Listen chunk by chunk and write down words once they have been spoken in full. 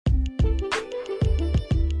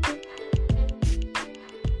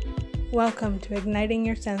Welcome to Igniting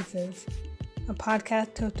Your Senses, a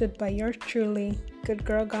podcast hosted by yours truly, Good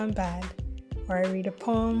Girl Gone Bad, where I read a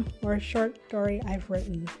poem or a short story I've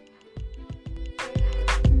written.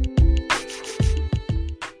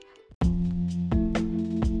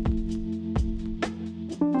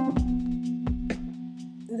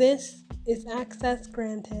 This is Access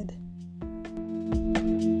Granted.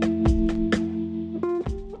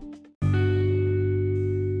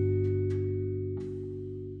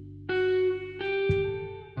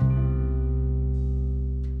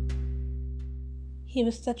 He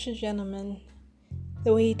was such a gentleman.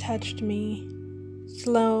 The way he touched me,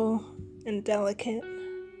 slow and delicate,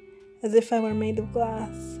 as if I were made of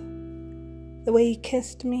glass. The way he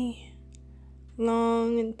kissed me,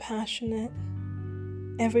 long and passionate,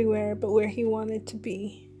 everywhere but where he wanted to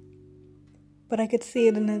be. But I could see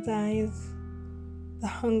it in his eyes, the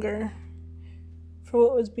hunger for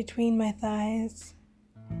what was between my thighs.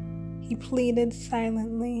 He pleaded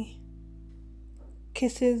silently.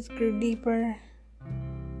 Kisses grew deeper,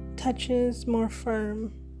 touches more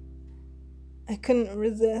firm. I couldn't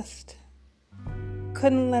resist,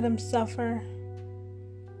 couldn't let him suffer.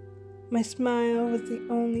 My smile was the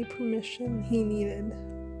only permission he needed.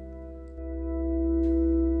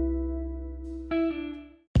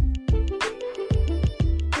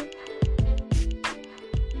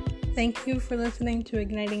 Thank you for listening to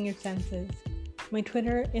Igniting Your Senses. My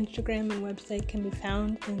Twitter, Instagram, and website can be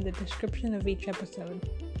found in the description of each episode.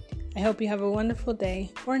 I hope you have a wonderful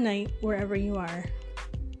day or night wherever you are.